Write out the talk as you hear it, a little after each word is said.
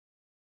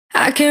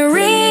I can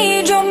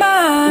read your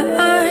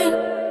mind.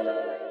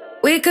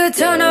 We could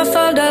turn off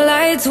all the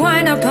lights,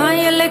 wind up on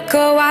your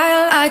liquor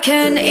while I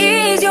can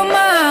ease your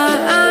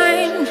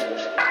mind.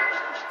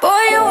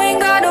 Boy, you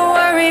ain't gotta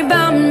worry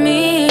about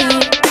me.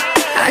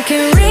 I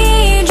can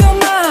read your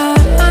mind.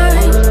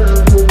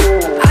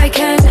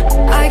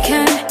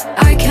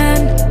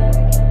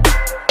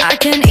 I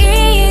can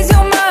ease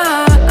your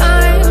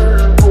mind.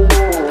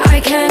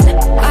 I can.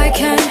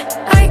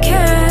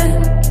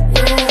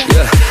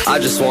 Yeah, I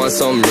just want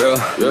something real.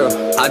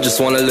 I just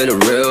wanna live a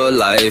real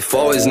life.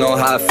 Always know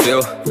how I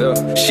feel.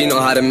 She know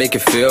how to make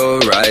it feel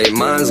right.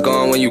 Mine's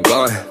gone when you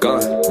gone.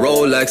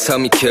 Rolex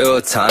help me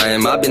kill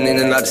time. I've been in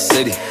and out the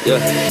city,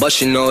 but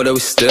she know that we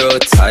still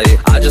tight.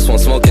 I just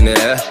want smoke in the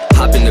air.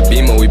 Hop in the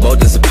Beamer, we both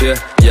disappear.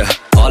 Yeah,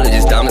 all of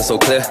these diamonds so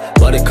clear,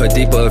 but it cut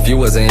deeper if you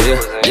wasn't here.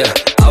 Yeah,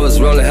 I was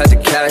rolling, had to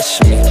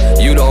cash me.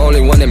 You the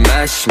only one that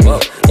matched me.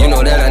 You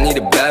know that I need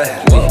it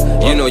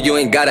badly. You know you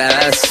ain't gotta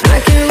ask me. I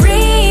can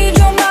read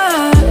your mind.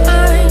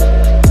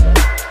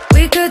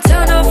 We could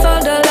turn off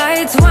all the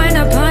lights, wind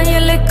up on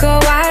your liquor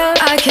while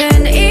I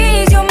can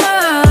ease your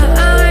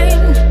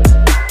mind.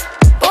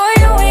 Boy,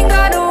 you ain't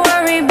gotta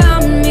worry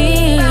about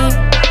me.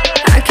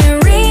 I can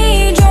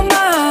read your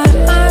mind.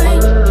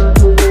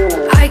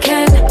 I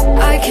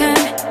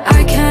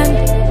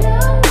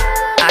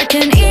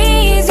can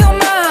ease your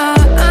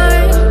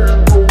mind.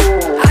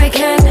 I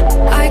can.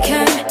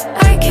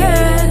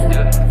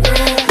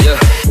 Yeah,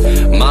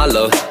 my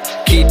love,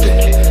 keep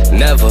it,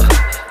 never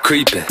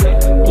creeping.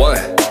 One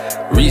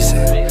reason,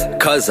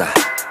 cause I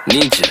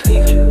need you.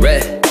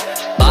 Red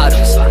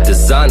bottoms,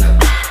 designer,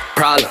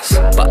 problems,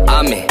 but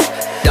I mean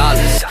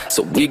dollars,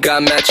 so we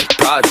got matching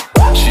product.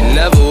 She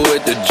never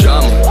with the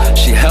drama,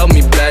 she helped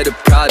me buy the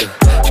product.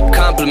 She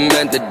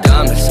compliment the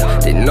diamonds,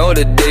 they know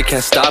that they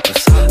can't stop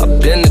us. I've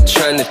been the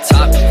trend to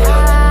top it,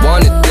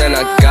 want it then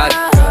I got it.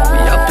 We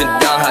up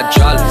and down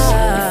hydraulics,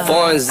 we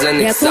foreigns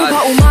and exotic.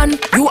 Yeah, woman,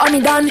 you are me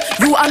done,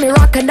 you are me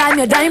rock and I'm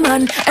your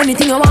diamond.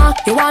 Anything you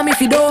want me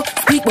if you do.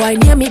 Speak boy,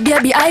 near me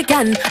baby, I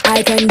can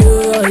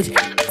do it.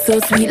 So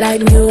sweet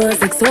like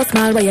music, so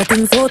small but you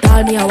think so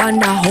tall. Me I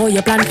wonder how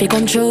you plan to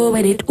come through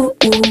with it. Ooh,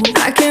 ooh.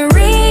 I can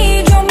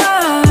read your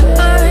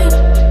mind.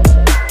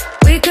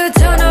 We could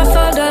turn off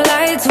all the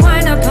lights,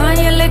 wind up on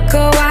your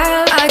liquor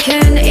while I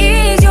can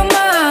ease your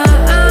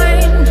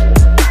mind.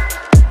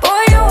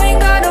 Boy, you ain't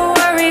gotta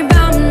worry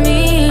about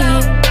me.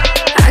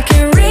 I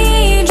can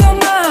read your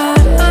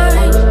mind.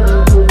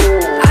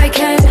 I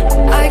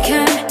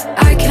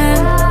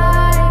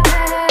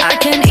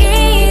can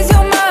ease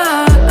your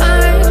mind.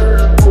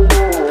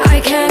 I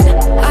can.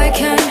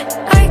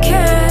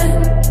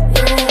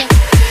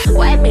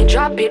 When me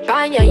drop it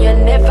on you, you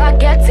never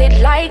get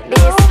it like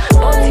this.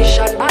 Bounty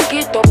shot, back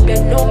it up, you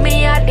know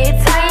me at the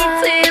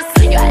tightest.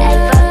 You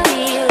ever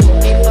feel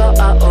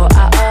before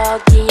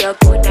you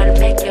couldn't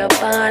make your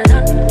ball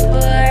on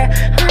for.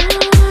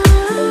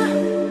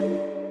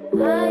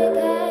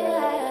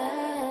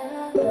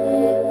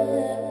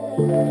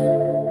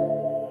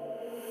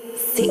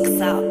 Six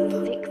up.